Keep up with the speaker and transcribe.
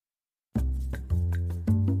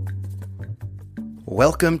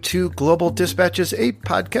Welcome to Global Dispatches, a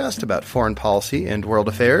podcast about foreign policy and world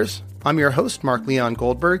affairs. I'm your host, Mark Leon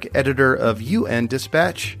Goldberg, editor of UN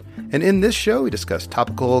Dispatch. And in this show, we discuss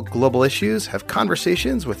topical global issues, have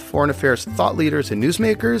conversations with foreign affairs thought leaders and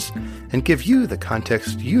newsmakers, and give you the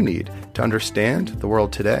context you need to understand the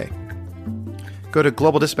world today. Go to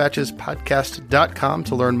globaldispatchespodcast.com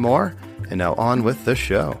to learn more. And now on with the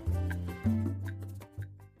show.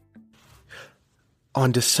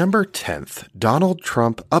 On December 10th, Donald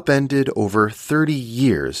Trump upended over 30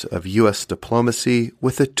 years of U.S. diplomacy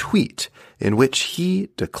with a tweet in which he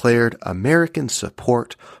declared American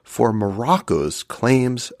support for Morocco's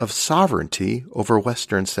claims of sovereignty over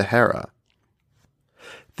Western Sahara.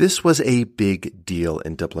 This was a big deal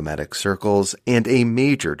in diplomatic circles and a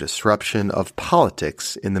major disruption of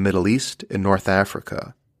politics in the Middle East and North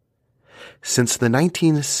Africa. Since the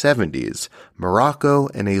 1970s, Morocco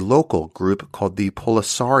and a local group called the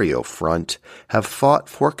Polisario Front have fought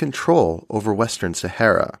for control over Western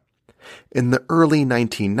Sahara. In the early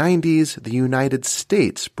 1990s, the United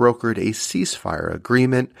States brokered a ceasefire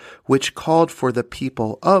agreement which called for the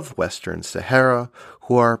people of Western Sahara,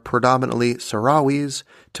 who are predominantly Sahrawis,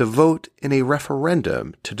 to vote in a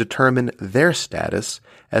referendum to determine their status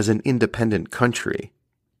as an independent country.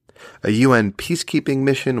 A UN peacekeeping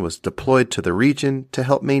mission was deployed to the region to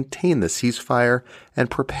help maintain the ceasefire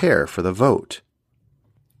and prepare for the vote.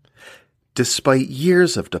 Despite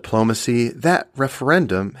years of diplomacy, that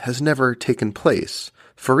referendum has never taken place,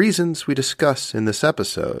 for reasons we discuss in this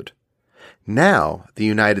episode. Now, the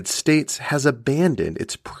United States has abandoned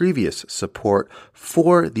its previous support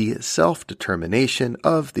for the self-determination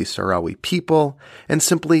of the Sahrawi people and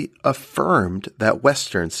simply affirmed that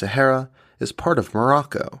Western Sahara is part of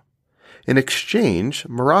Morocco. In exchange,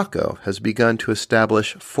 Morocco has begun to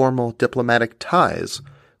establish formal diplomatic ties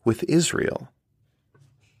with Israel.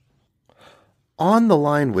 On the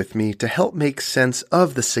line with me to help make sense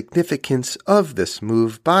of the significance of this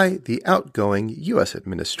move by the outgoing U.S.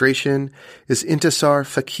 administration is Intisar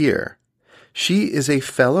Fakir. She is a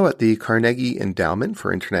fellow at the Carnegie Endowment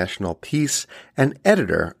for International Peace and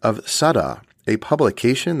editor of Sada, a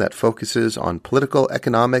publication that focuses on political,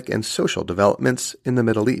 economic, and social developments in the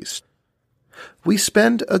Middle East. We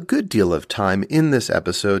spend a good deal of time in this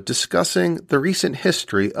episode discussing the recent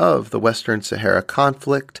history of the Western Sahara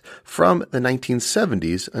conflict from the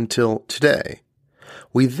 1970s until today.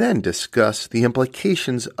 We then discuss the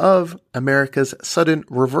implications of America's sudden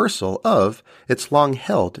reversal of its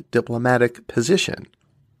long-held diplomatic position.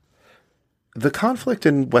 The conflict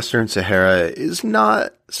in Western Sahara is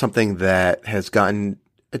not something that has gotten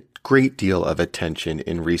a great deal of attention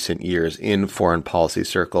in recent years in foreign policy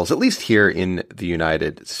circles, at least here in the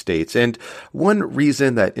United States. And one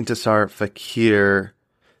reason that Intisar Fakir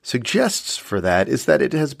suggests for that is that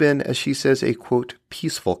it has been, as she says, a, quote,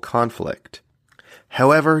 peaceful conflict.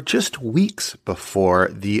 However, just weeks before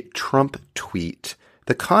the Trump tweet,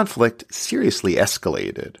 the conflict seriously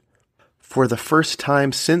escalated. For the first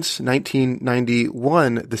time since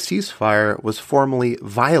 1991, the ceasefire was formally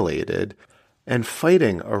violated, and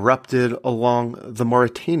fighting erupted along the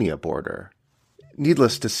Mauritania border.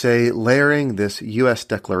 Needless to say, layering this U.S.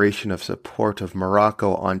 declaration of support of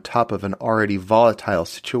Morocco on top of an already volatile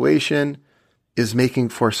situation is making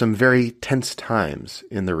for some very tense times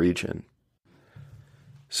in the region.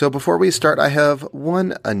 So before we start, I have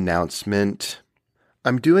one announcement.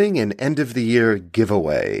 I'm doing an end-of-the-year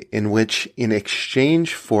giveaway in which, in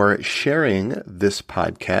exchange for sharing this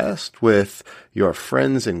podcast with your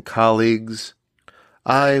friends and colleagues,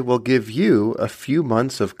 I will give you a few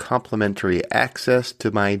months of complimentary access to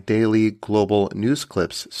my daily Global News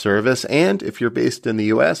Clips service, and if you're based in the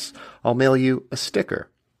U.S., I'll mail you a sticker.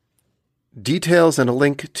 Details and a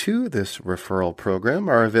link to this referral program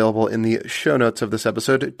are available in the show notes of this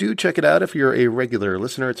episode. Do check it out if you're a regular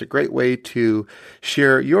listener. It's a great way to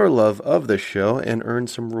share your love of the show and earn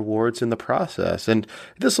some rewards in the process. And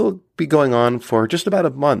this will be going on for just about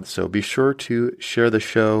a month, so be sure to share the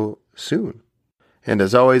show soon. And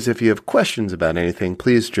as always, if you have questions about anything,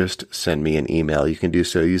 please just send me an email. You can do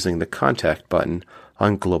so using the contact button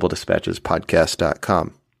on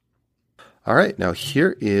globaldispatchespodcast.com. All right, now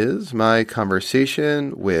here is my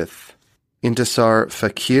conversation with Intisar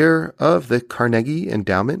Fakir of the Carnegie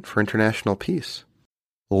Endowment for International Peace.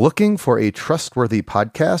 Looking for a trustworthy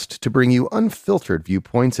podcast to bring you unfiltered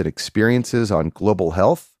viewpoints and experiences on global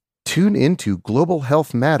health? Tune into Global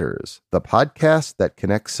Health Matters, the podcast that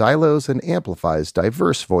connects silos and amplifies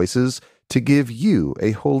diverse voices to give you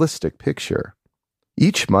a holistic picture.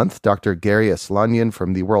 Each month, Dr. Gary Aslanyan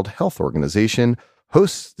from the World Health Organization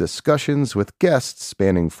hosts discussions with guests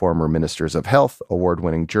spanning former ministers of health,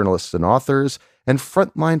 award-winning journalists and authors, and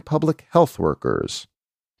frontline public health workers.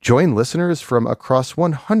 Join listeners from across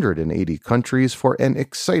 180 countries for an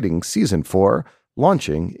exciting Season 4,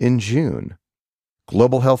 launching in June.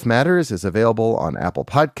 Global Health Matters is available on Apple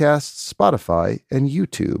Podcasts, Spotify, and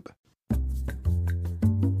YouTube.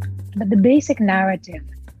 But the basic narrative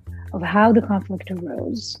of how the conflict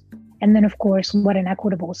arose, and then, of course, what an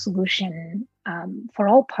equitable solution for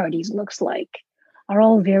all parties looks like, are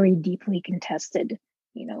all very deeply contested,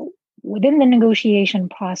 within the negotiation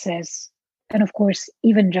process, and of course,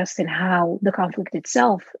 even just in how the conflict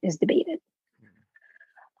itself is debated.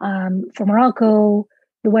 For Morocco,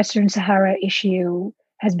 the Western Sahara issue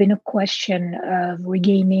has been a question of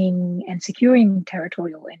regaining and securing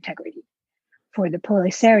territorial integrity. For the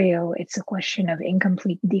Polisario, it's a question of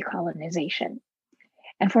incomplete decolonization.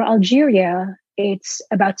 And for Algeria, it's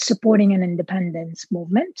about supporting an independence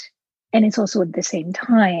movement. And it's also at the same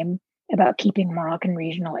time about keeping Moroccan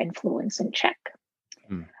regional influence in check.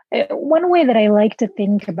 One way that I like to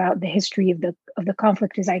think about the history of the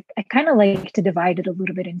conflict is I kind of like to divide it a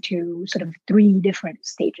little bit into sort of three different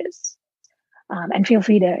stages. And feel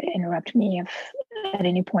free to interrupt me if at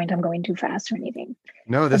any point I'm going too fast or anything.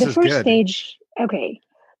 No, this is good. The first stage, okay.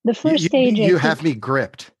 The first stage... You have me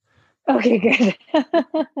gripped. Okay, good.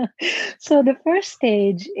 So the first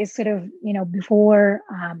stage is sort of, before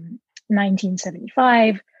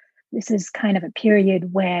 1975. This is kind of a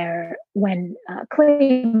period when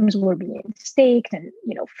claims were being staked and,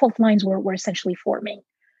 fault lines were essentially forming.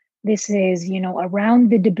 This is,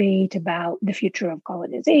 around the debate about the future of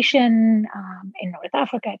colonization in North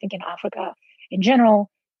Africa, I think in Africa in general,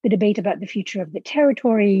 the debate about the future of the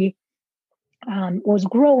territory was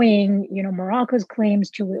growing. Morocco's claims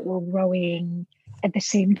to it were growing. At the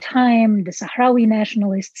same time, the Sahrawi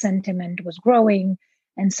nationalist sentiment was growing,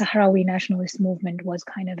 and Sahrawi nationalist movement was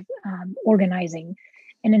kind of organizing.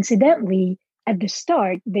 And incidentally, at the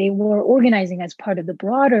start, they were organizing as part of the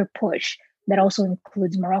broader push that also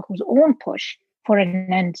includes Morocco's own push for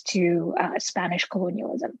an end to Spanish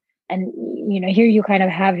colonialism. And, here you kind of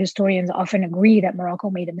have historians often agree that Morocco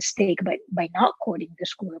made a mistake by not quoting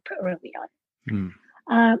this group early on.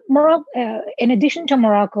 Morocco, in addition to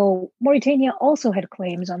Morocco, Mauritania also had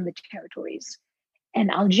claims on the territories.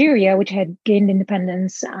 And Algeria, which had gained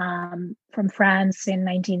independence from France in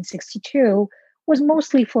 1962, was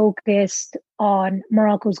mostly focused on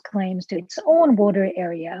Morocco's claims to its own border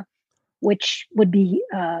area, which would be,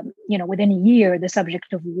 within a year, the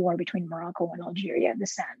subject of war between Morocco and Algeria, the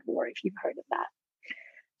Sand War, if you've heard of that.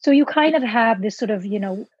 So you kind of have this sort of,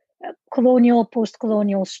 colonial,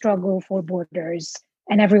 post-colonial struggle for borders,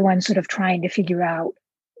 and everyone sort of trying to figure out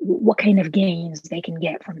what kind of gains they can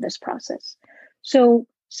get from this process. So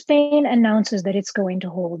Spain announces that it's going to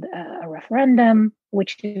hold a referendum,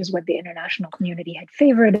 which is what the international community had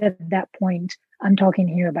favored at that point. I'm talking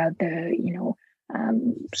here about the,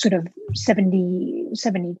 sort of 70,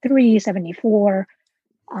 73, 74,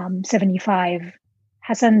 75.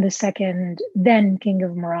 Hassan II, then King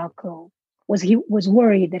of Morocco, was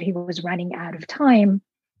worried that he was running out of time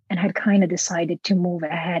and had kind of decided to move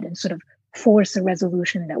ahead and sort of force a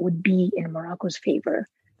resolution that would be in Morocco's favor.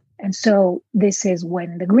 And so this is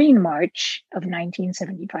when the Green March of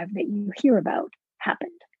 1975 that you hear about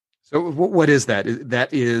happened. So what is that?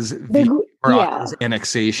 That is Morocco's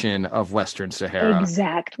annexation of Western Sahara.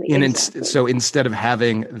 Exactly. So instead of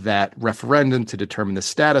having that referendum to determine the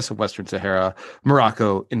status of Western Sahara,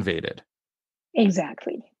 Morocco invaded.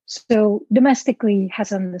 Exactly. So domestically,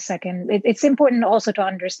 Hassan II, it's important also to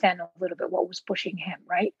understand a little bit what was pushing him,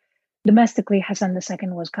 right? Domestically, Hassan II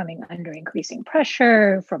was coming under increasing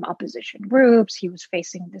pressure from opposition groups. He was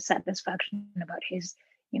facing dissatisfaction about his,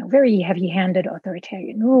 very heavy-handed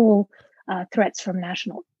authoritarian rule, threats from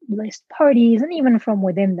nationalist parties, and even from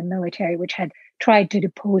within the military, which had tried to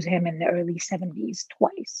depose him in the early 70s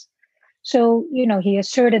twice. So, he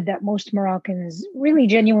asserted that most Moroccans really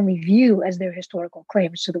genuinely view as their historical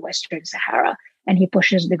claims to the Western Sahara, and he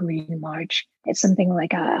pushes the Green March. It's something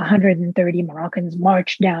like 130 Moroccans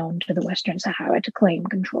march down to the Western Sahara to claim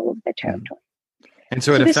control of the territory. And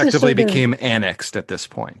so it effectively became annexed at this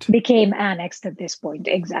point.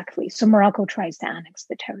 Exactly. So Morocco tries to annex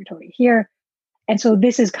the territory here. And so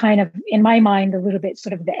this is kind of, in my mind, a little bit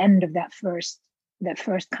sort of the end of that first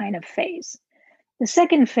kind of phase. The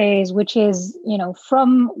second phase, which is,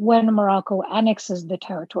 from when Morocco annexes the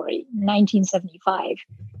territory, 1975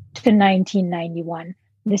 to 1991,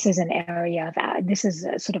 this is an area this is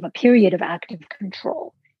a sort of a period of active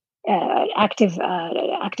control. Active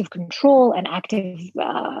control and active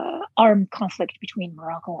armed conflict between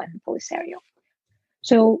Morocco and the Polisario.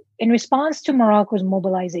 So in response to Morocco's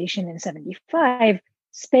mobilization in 75,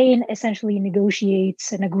 Spain essentially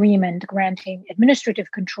negotiates an agreement granting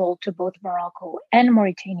administrative control to both Morocco and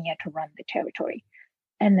Mauritania to run the territory,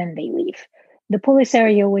 and then they leave. The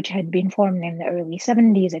Polisario, which had been formed in the early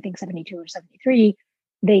 70s, I think 72 or 73,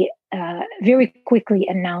 they very quickly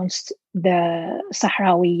announced the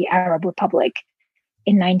Sahrawi Arab Republic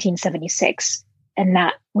in 1976, and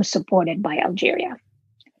that was supported by Algeria.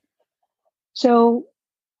 So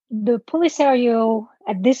the Polisario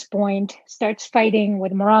at this point starts fighting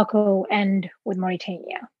with Morocco and with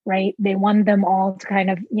Mauritania, right? They want them all to kind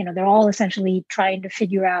of, they're all essentially trying to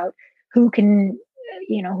figure out who can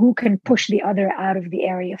push the other out of the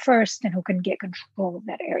area first and who can get control of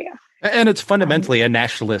that area. And it's fundamentally a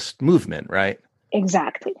nationalist movement, right?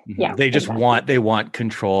 Exactly. Yeah. They just want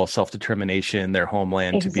control, self-determination, their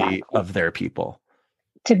homeland to be of their people.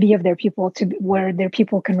 To be of their people, where their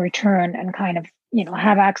people can return and kind of,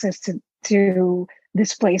 have access to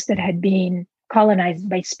this place that had been colonized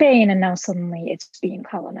by Spain, and now suddenly it's being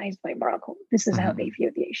colonized by Morocco. This is how they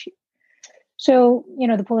view the issue. So,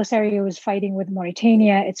 the Polisario is fighting with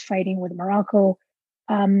Mauritania, it's fighting with Morocco.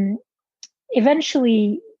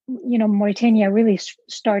 Eventually, Mauritania really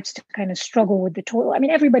starts to kind of struggle with the toll. I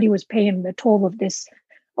mean, everybody was paying the toll of this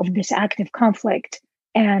active conflict.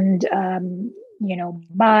 And, I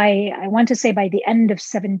want to say by the end of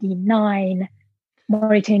 79,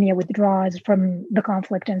 Mauritania withdraws from the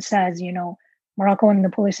conflict and says, Morocco and the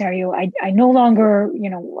Polisario, I no longer,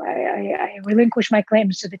 I relinquish my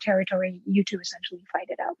claims to the territory. You two essentially fight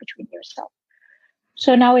it out between yourself.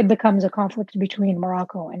 So now it becomes a conflict between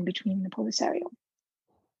Morocco and between the Polisario.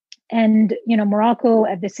 And, Morocco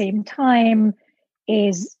at the same time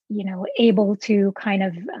is, able to kind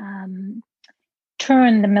of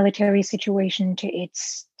turn the military situation to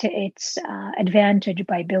its advantage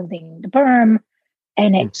by building the berm.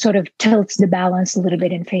 And it sort of tilts the balance a little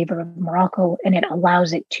bit in favor of Morocco, and it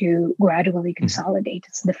allows it to gradually consolidate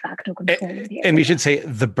its de facto control of the area. And we should say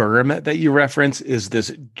the berm that you reference is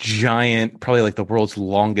this giant, probably like the world's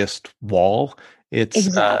longest wall. It's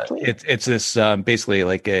exactly. It's this basically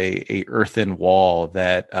like a earthen wall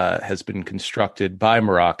that has been constructed by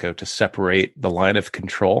Morocco to separate the line of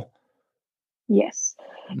control. Yes.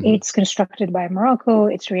 It's constructed by Morocco.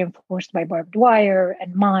 It's reinforced by barbed wire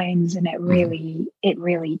and mines, and it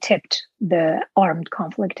really tipped the armed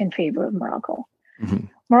conflict in favor of Morocco.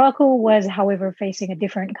 Morocco was, however, facing a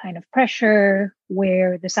different kind of pressure,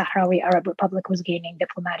 where the Sahrawi Arab Republic was gaining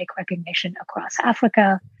diplomatic recognition across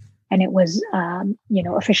Africa, and it was,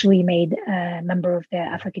 officially made a member of the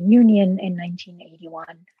African Union in 1981.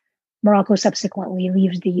 Morocco subsequently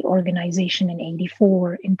leaves the organization in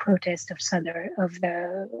 84 in protest of the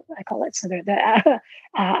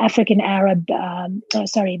African Arab, the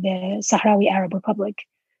Sahrawi Arab Republic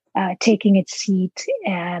taking its seat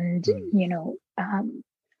and,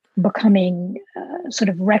 becoming sort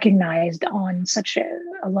of recognized on such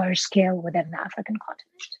a large scale within the African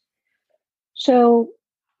continent. So,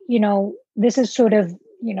 this is sort of,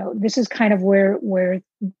 this is kind of where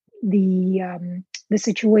the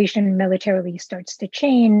situation militarily starts to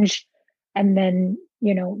change, and then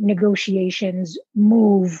negotiations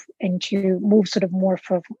move sort of more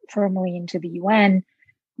firmly into the UN.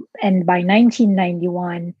 And by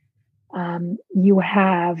 1991, you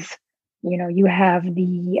have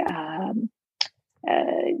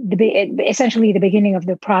essentially the beginning of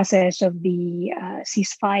the process of the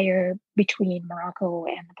ceasefire between Morocco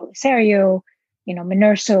and the Polisario.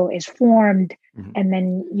 MINURSO is formed, and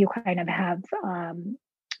then you kind of have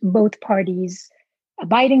both parties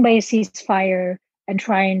abiding by a ceasefire and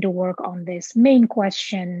trying to work on this main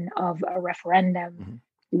question of a referendum,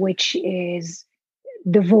 which is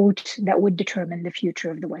the vote that would determine the future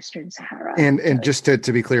of the Western Sahara. And just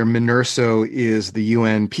to be clear, MINURSO is the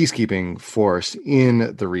UN peacekeeping force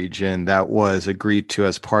in the region that was agreed to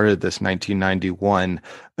as part of this 1991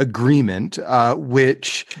 agreement,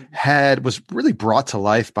 which was really brought to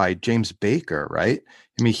life by James Baker, right?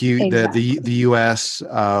 I mean, the U.S.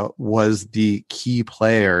 Was the key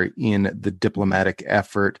player in the diplomatic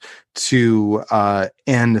effort to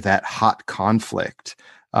end that hot conflict.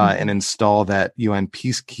 And install that UN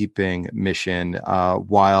peacekeeping mission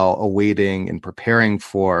while awaiting and preparing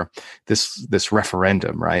for this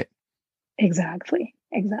referendum, right? Exactly.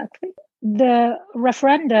 The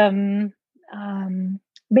referendum,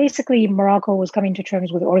 basically Morocco was coming to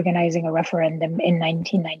terms with organizing a referendum in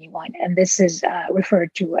 1991, and this is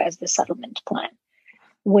referred to as the settlement plan,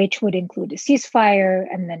 which would include a ceasefire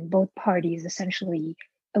and then both parties essentially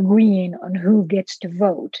agreeing on who gets to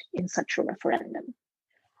vote in such a referendum.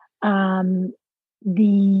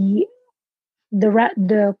 The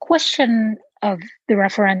question of the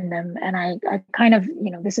referendum. And I kind of,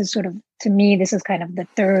 this is sort of, to me, this is kind of the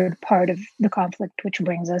third part of the conflict, which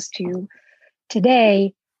brings us to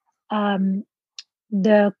today.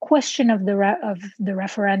 The question of the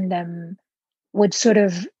referendum would sort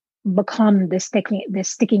of become the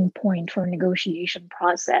sticking point for negotiation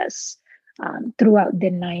process throughout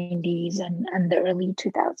the 90s and the early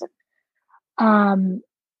 2000s.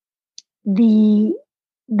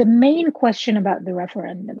 The main question about the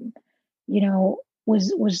referendum,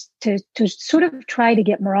 was to sort of try to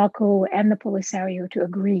get Morocco and the Polisario to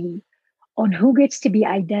agree on who gets to be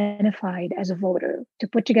identified as a voter, to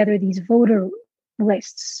put together these voter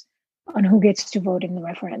lists on who gets to vote in the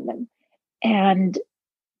referendum. And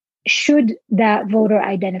should that voter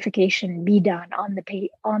identification be done on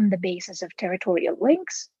the basis of territorial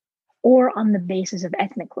links or on the basis of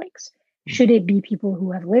ethnic links? Should it be people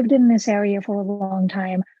who have lived in this area for a long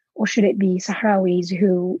time, or should it be Sahrawis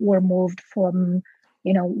who were moved from,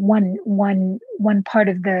 one part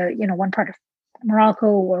of Morocco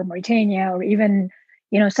or Mauritania, or even,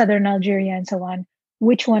 southern Algeria and so on?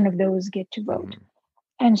 Which one of those get to vote?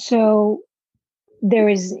 And so there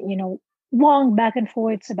is, long back and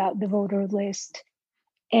forths about the voter list,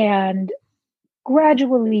 and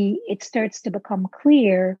gradually it starts to become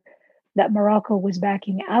clear that Morocco was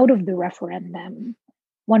backing out of the referendum,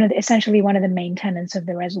 essentially one of the main tenets of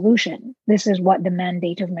the resolution. This is what the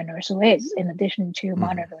mandate of MINURSO is, in addition to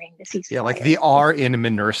monitoring the ceasefire. Yeah, like the R in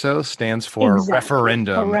MINURSO stands for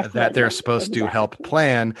referendum that they're supposed to help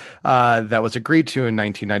plan. That was agreed to in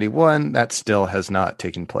 1991. That still has not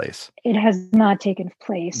taken place. It has not taken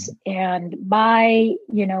place. And by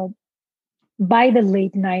the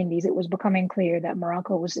late 90s, it was becoming clear that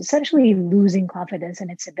Morocco was essentially losing confidence in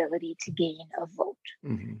its ability to gain a vote.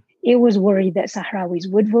 It was worried that Sahrawis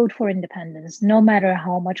would vote for independence, no matter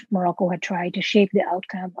how much Morocco had tried to shape the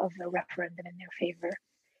outcome of the referendum in their favor,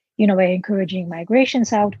 by encouraging migration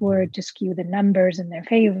southward to skew the numbers in their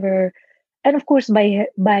favor. And of course, by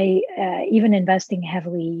even investing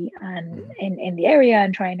heavily in the area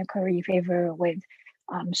and trying to curry favor with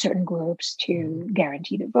certain groups to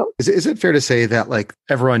guarantee the vote. Is it fair to say that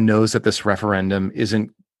everyone knows that this referendum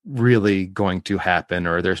isn't really going to happen,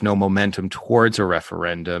 or there's no momentum towards a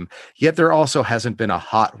referendum, yet there also hasn't been a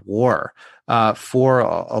hot war for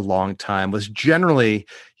a long time? Was generally,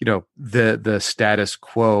 the status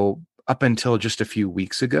quo up until just a few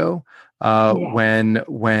weeks ago when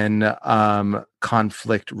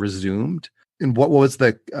conflict resumed? And what was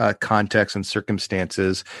the context and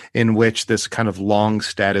circumstances in which this kind of long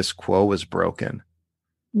status quo was broken?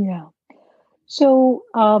 Yeah. So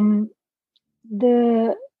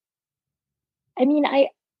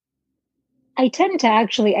I tend to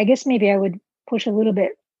actually, I guess maybe I would push a little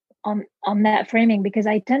bit on that framing, because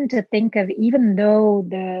I tend to think of, even though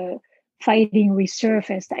the fighting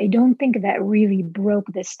resurfaced, I don't think that really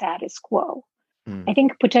broke the status quo. I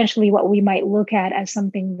think potentially what we might look at as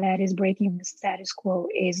something that is breaking the status quo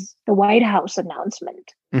is the White House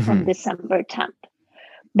announcement from December 10th.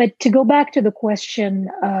 But to go back to the question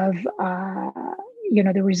of,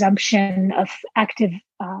 the resumption of active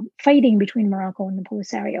fighting between Morocco and the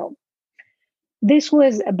Polisario, this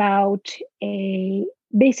was about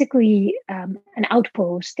basically an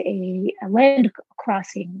outpost, a land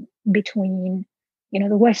crossing between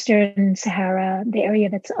the Western Sahara, the area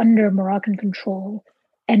that's under Moroccan control,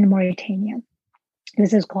 and Mauritania.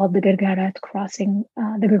 This is called the Guerguerat crossing,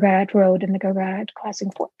 the Guerguerat Road and the Guerguerat crossing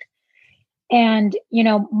point. And,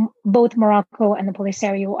 both Morocco and the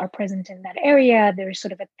Polisario are present in that area. There's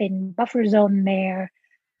sort of a thin buffer zone there.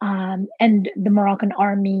 And the Moroccan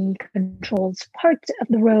army controls part of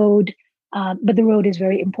the road. But the road is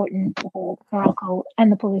very important for Morocco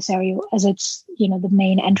and the Polisario, as it's, the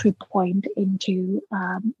main entry point into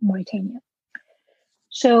Mauritania.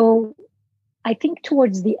 So I think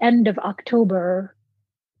towards the end of October,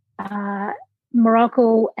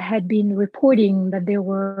 Morocco had been reporting that there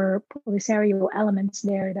were Polisario elements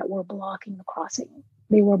there that were blocking the crossing.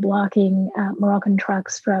 They were blocking Moroccan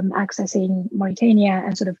trucks from accessing Mauritania,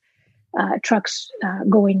 and sort of trucks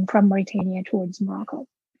going from Mauritania towards Morocco.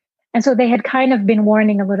 And so they had kind of been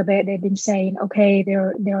warning a little bit. They'd been saying, okay,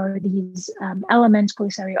 there are these elements,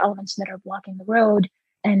 Polisario elements, that are blocking the road,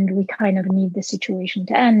 and we kind of need the situation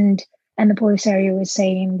to end. And the Polisario is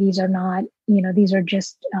saying these are not, these are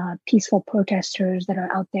just peaceful protesters that are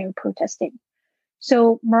out there protesting.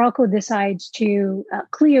 So Morocco decides to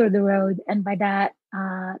clear the road. And by that,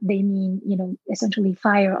 they mean, essentially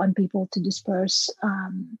fire on people to disperse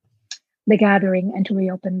the gathering and to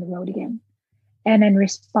reopen the road again. And in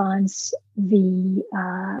response, the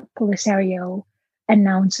Polisario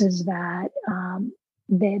announces that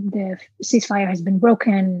the ceasefire has been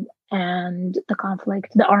broken and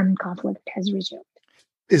the armed conflict has resumed.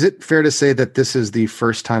 Is it fair to say that this is the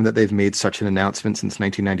first time that they've made such an announcement since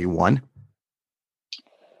 1991?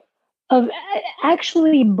 Of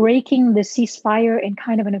actually breaking the ceasefire in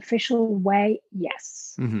kind of an official way,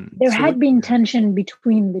 yes. Mm-hmm. There had been tension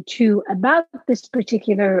between the two about this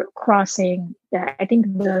particular crossing. I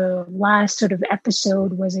think the last sort of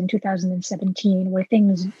episode was in 2017 where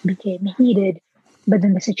things became heated, but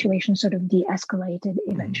then the situation sort of de-escalated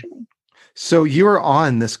eventually. Mm-hmm. So you're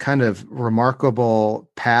on this kind of remarkable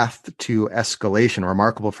path to escalation,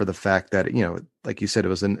 remarkable for the fact that, like you said, it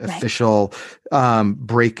was an official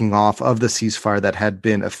breaking off of the ceasefire that had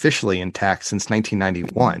been officially intact since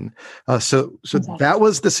 1991. So exactly. That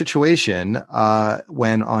was the situation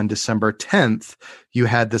when on December 10th, you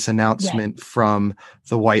had this announcement from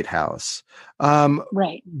the White House.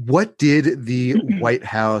 Right. What did the White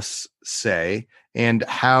House say, and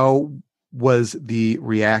how was the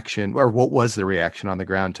reaction, or what was the reaction on the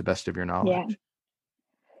ground, to best of your knowledge?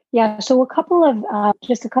 Yeah. So a couple of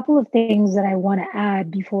things that I want to add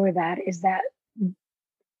before that is that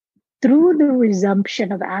through the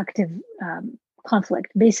resumption of active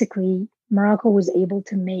conflict, basically Morocco was able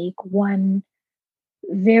to make one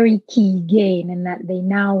very key gain in that they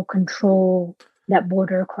now control that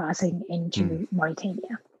border crossing into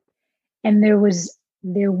Mauritania. And there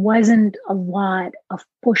wasn't a lot of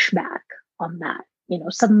pushback on that.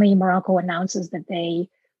 Suddenly Morocco announces that they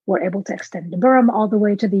were able to extend the berm all the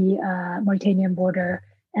way to the Mauritanian border,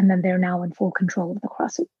 and then they're now in full control of the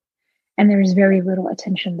crossing. And there is very little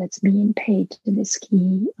attention that's being paid to this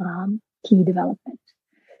key development.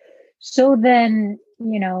 So then,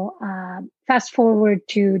 fast forward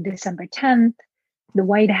to December 10th, the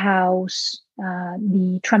White House,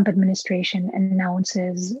 the Trump administration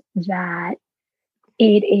announces that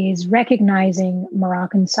it is recognizing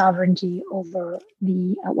Moroccan sovereignty over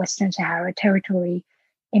the Western Sahara territory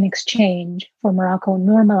in exchange for Morocco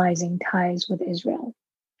normalizing ties with Israel.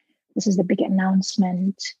 This is the big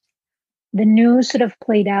announcement. The news sort of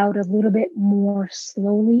played out a little bit more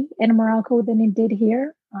slowly in Morocco than it did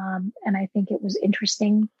here. And I think it was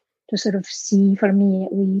interesting to sort of see, for me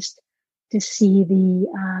at least, to see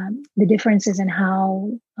the differences in how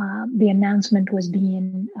the announcement was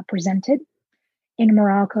being presented. In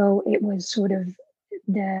Morocco, it was sort of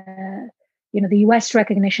the U.S.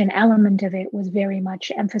 recognition element of it was very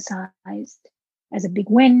much emphasized as a big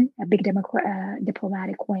win, a big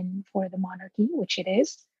diplomatic win for the monarchy, which it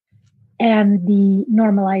is. And the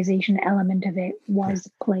normalization element of it was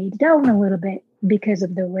played down a little bit because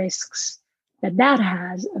of the risks that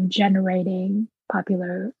has of generating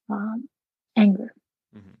popular anger.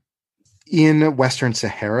 In Western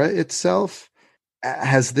Sahara itself,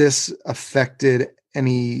 has this affected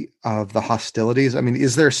any of the hostilities? I mean,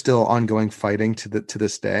 is there still ongoing fighting to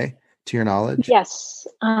this day, to your knowledge? Yes.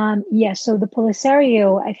 Yes. So the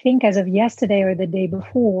Polisario, I think as of yesterday or the day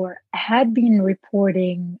before, had been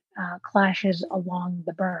reporting clashes along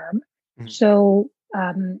the berm. Mm-hmm. So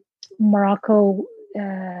Morocco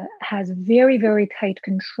has very, very tight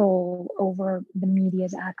control over the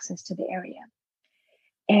media's access to the area.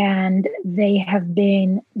 And they have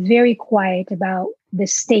been very quiet about the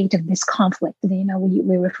state of this conflict.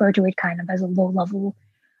 We refer to it kind of as a low-level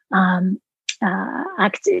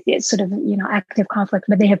active conflict,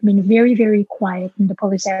 but they have been very, very quiet. And the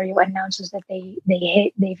Polisario announces that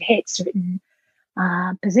they've hit certain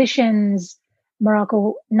positions.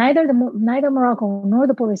 Neither Morocco nor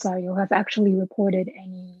the Polisario have actually reported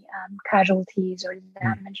any casualties or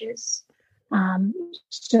damages.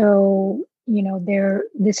 So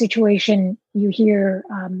the situation, you hear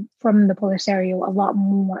from the Polisario a lot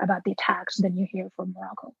more about the attacks than you hear from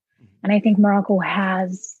Morocco. And I think Morocco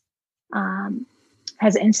has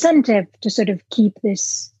incentive to sort of keep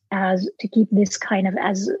this kind of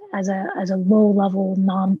as a low level,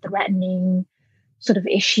 non-threatening sort of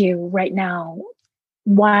issue right now,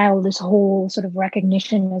 while this whole sort of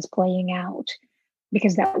recognition is playing out,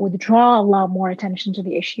 because that would draw a lot more attention to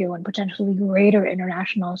the issue and potentially greater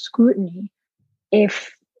international scrutiny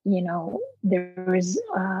if, there is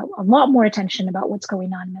a lot more attention about what's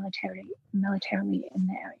going on militarily in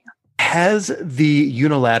the area. Has the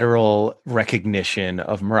unilateral recognition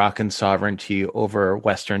of Moroccan sovereignty over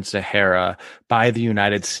Western Sahara by the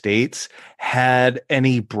United States had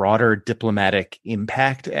any broader diplomatic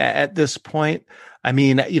impact at this point? I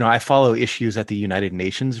mean, I follow issues at the United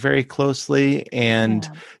Nations very closely, and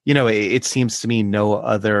Yeah. it seems to me no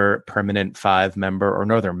other permanent five member or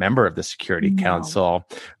no other member of the Security No. Council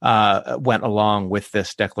went along with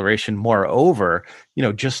this declaration. Moreover,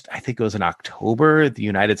 just I think it was in October, the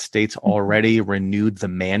United States Mhm. already renewed the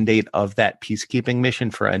mandate of that peacekeeping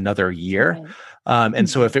mission for another year. Right. And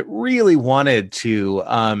so, if it really wanted to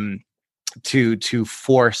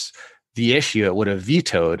force the issue, it would have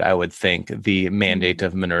vetoed, I would think, the mandate Mhm.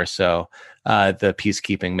 of MINURSO, the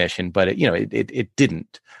peacekeeping mission, but it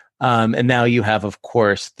didn't. And now you have, of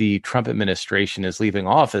course, the Trump administration is leaving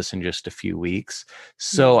office in just a few weeks.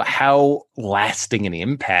 So, Right. how lasting an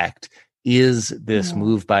impact is this Yeah.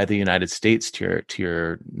 move by the United States to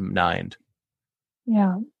your mind?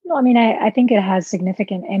 Yeah. No, I mean, I think it has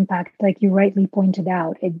significant impact. Like you rightly pointed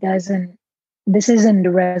out, this isn't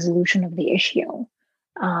the resolution of the issue.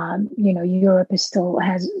 Europe is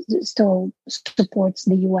still supports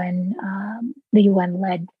the UN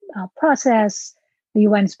led process. The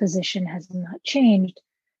UN's position has not changed.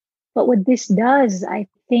 But what this does, I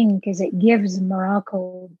think, is it gives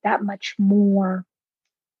Morocco that much more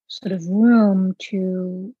sort of room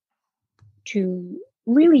to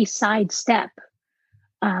really sidestep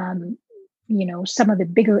um, some of the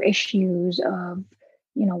bigger issues of,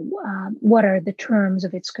 what are the terms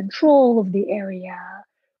of its control of the area?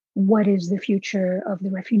 What is the future of the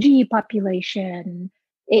refugee population?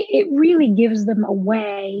 It really gives them a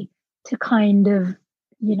way to kind of,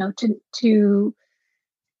 to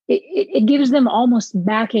it gives them almost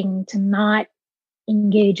backing to not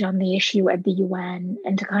engage on the issue at the UN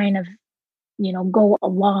and to kind of, go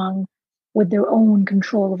along with their own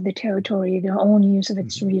control of the territory, their own use of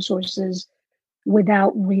its Mhm. resources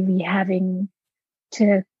without really having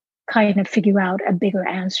to kind of figure out a bigger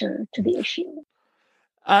answer to the issue.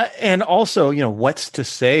 And also, what's to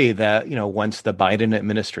say that, once the Biden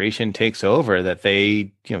administration takes over, that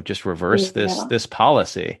they, just reverse this Yeah. this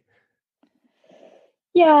policy?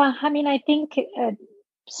 Yeah. I mean, I think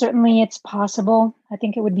certainly it's possible. I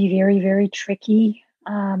think it would be very, very tricky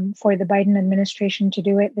for the Biden administration to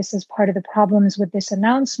do it. This is part of the problems with this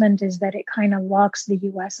announcement is that it kind of locks the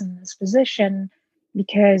U.S. in this position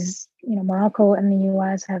because, Morocco and the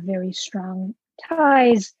U.S. have very strong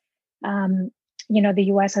ties. Um, the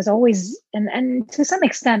U.S. has always, and to some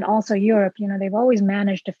extent also Europe, they've always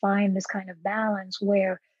managed to find this kind of balance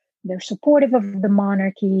where they're supportive of the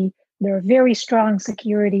monarchy. There are very strong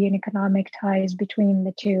security and economic ties between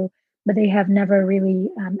the two, but they have never really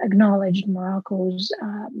acknowledged Morocco's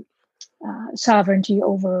sovereignty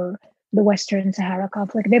over the Western Sahara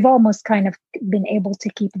conflict. They've almost kind of been able to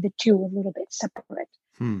keep the two a little bit separate.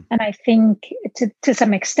 Hmm. And I think to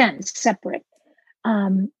some extent separate.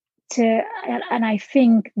 Um, and I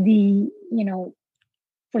think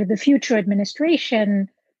for the future administration,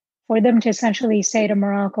 for them to essentially say to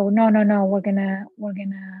Morocco, no, no, no, we're gonna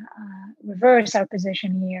reverse our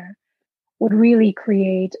position here, would really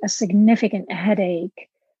create a significant headache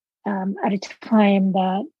at a time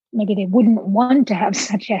that maybe they wouldn't want to have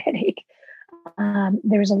such a headache.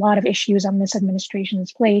 There's a lot of issues on this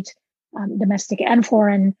administration's plate, domestic and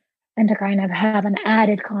foreign, and to kind of have an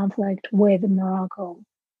added conflict with Morocco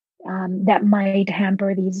that might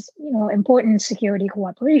hamper these, important security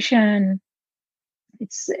cooperation.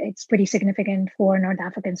 It's pretty significant for North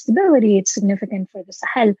African stability. It's significant for the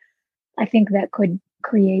Sahel. I think that could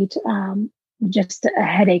create just a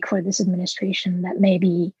headache for this administration that may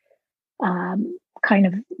be kind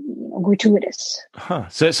of gratuitous. Huh.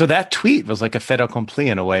 So that tweet was like a fait accompli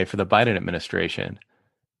in a way for the Biden administration.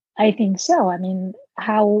 I think so. I mean,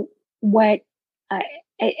 what, I,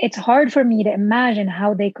 it's hard for me to imagine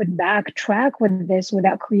how they could backtrack with this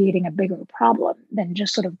without creating a bigger problem than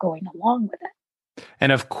just sort of going along with it.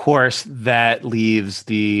 And of course, that leaves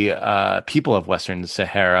the people of Western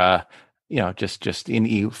Sahara, just in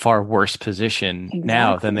a far worse position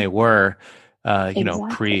now than they Exactly. were,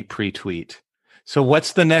 Exactly. pre-tweet. So,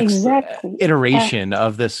 what's the next Exactly. iteration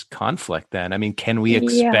of this conflict then? I mean, can we Yeah.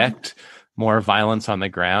 expect more violence on the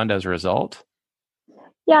ground as a result?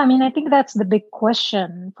 Yeah, I mean, I think that's the big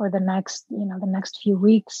question for the next few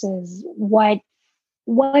weeks is what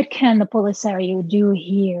can the Polisario do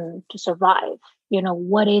here to survive?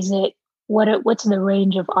 What is it? What's the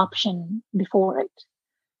range of option before it?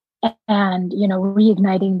 And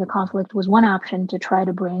reigniting the conflict was one option to try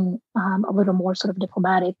to bring a little more sort of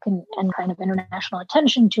diplomatic and kind of international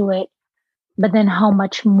attention to it. But then how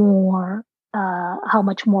much more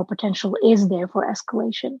potential is there for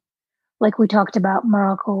escalation? Like we talked about,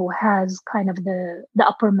 Morocco has kind of the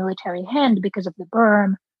upper military hand because of the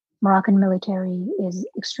Berm. Moroccan military is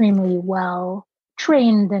extremely well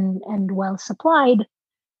trained and well supplied.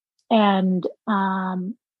 And,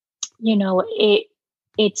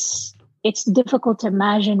 it's difficult to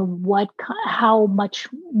imagine how much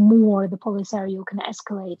more the Polisario can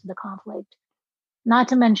escalate the conflict. Not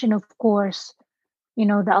to mention, of course,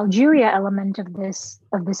 the Algeria element of this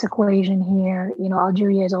equation here.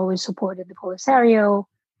 Algeria has always supported the Polisario.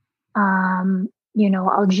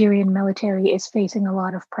 Algerian military is facing a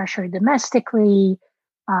lot of pressure domestically.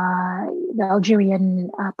 The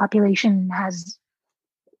Algerian population has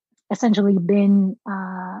essentially been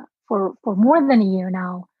for more than a year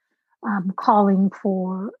now calling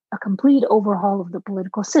for a complete overhaul of the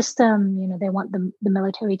political system. They want the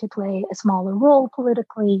military to play a smaller role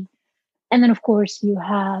politically. And then, of course, you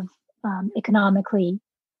have economically,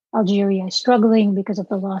 Algeria is struggling because of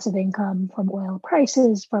the loss of income from oil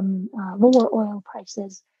prices, from lower oil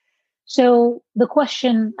prices. So the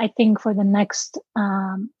question, I think, for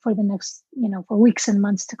weeks and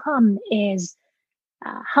months to come is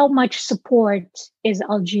how much support is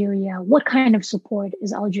Algeria? What kind of support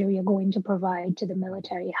is Algeria going to provide to the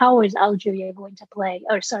military? How is Algeria going to play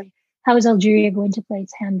its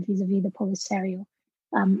hand vis-a-vis the Polisario?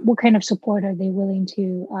 What kind of support are they willing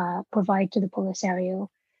to provide to the Polisario?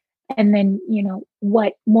 And then,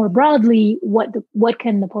 what more broadly, what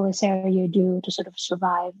can the Polisario do to sort of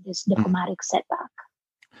survive this diplomatic setback?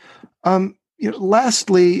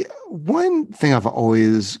 Lastly, one thing I've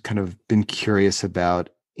always kind of been curious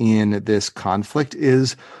about in this conflict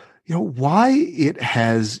is, why it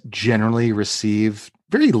has generally received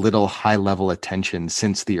very little high-level attention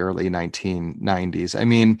since the early 1990s. I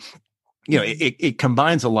mean, it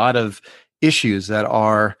combines a lot of issues that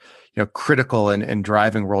are critical and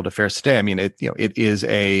driving world affairs today. I mean, it is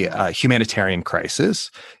a humanitarian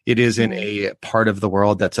crisis. It is in a part of the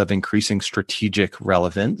world that's of increasing strategic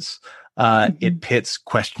relevance. It pits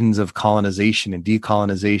questions of colonization and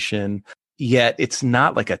decolonization, yet it's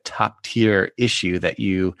not like a top tier issue that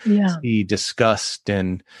you see discussed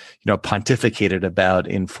and, pontificated about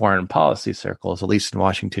in foreign policy circles, at least in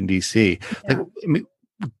Washington, D.C. Yeah.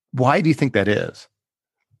 Why do you think that is?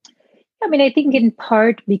 I mean, I think in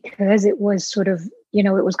part because it was sort of,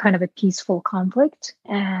 it was kind of a peaceful conflict,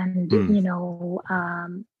 and the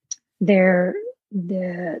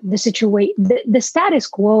situation, the status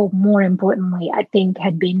quo, more importantly, I think,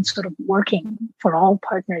 had been sort of working for all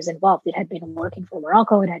partners involved. It had been working for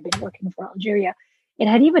Morocco. It had been working for Algeria. It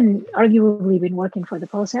had even arguably been working for the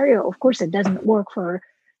Polisario. Of course, it doesn't work for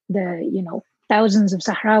the, thousands of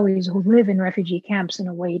Sahrawis who live in refugee camps and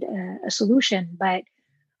await a solution. But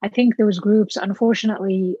I think those groups,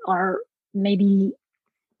 unfortunately, are maybe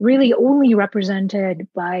really only represented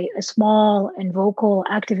by a small and vocal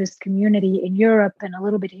activist community in Europe and a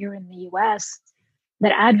little bit here in the US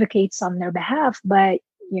that advocates on their behalf, but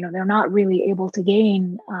they're not really able to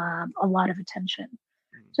gain a lot of attention.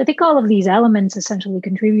 So I think all of these elements essentially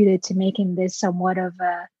contributed to making this somewhat of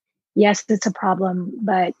a, yes, it's a problem,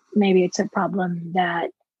 but maybe it's a problem that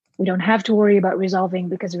we don't have to worry about resolving,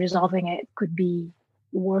 because resolving it could be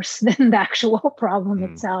worse than the actual problem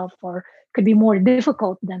itself, or could be more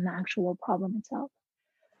difficult than the actual problem itself.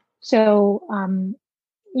 So,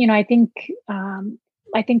 I think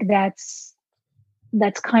that's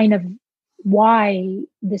kind of why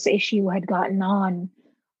this issue had gotten on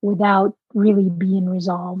without really being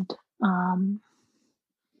resolved.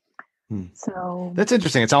 So that's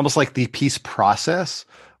interesting. It's almost like the peace process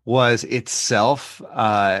was itself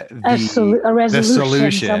the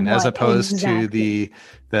solution, as opposed to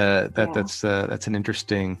that's an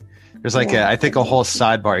interesting. There's like I think a whole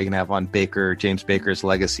sidebar you can have on James Baker's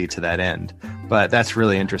legacy to that end. But that's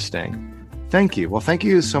really interesting. Thank you. Well, thank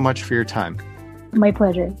you so much for your time. My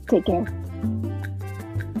pleasure. Take care.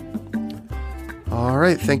 All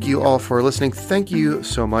right. Thank you all for listening. Thank you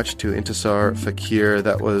so much to Intisar Fakir.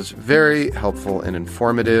 That was very helpful and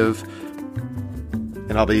informative.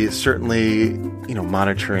 And I'll be certainly,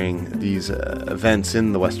 monitoring these events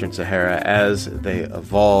in the Western Sahara as they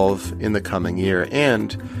evolve in the coming year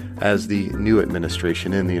and as the new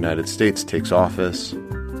administration in the United States takes office.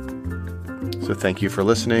 So thank you for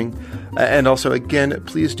listening. And also, again,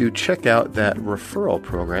 please do check out that referral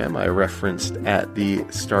program I referenced at the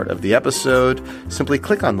start of the episode. Simply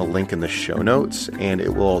click on the link in the show notes, and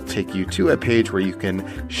it will take you to a page where you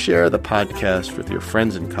can share the podcast with your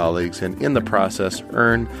friends and colleagues, and in the process,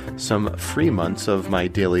 earn some free months of my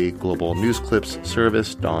daily global news clips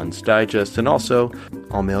service, Dawn's Digest, and also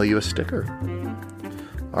I'll mail you a sticker.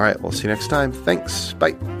 All right, we'll see you next time. Thanks.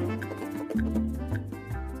 Bye.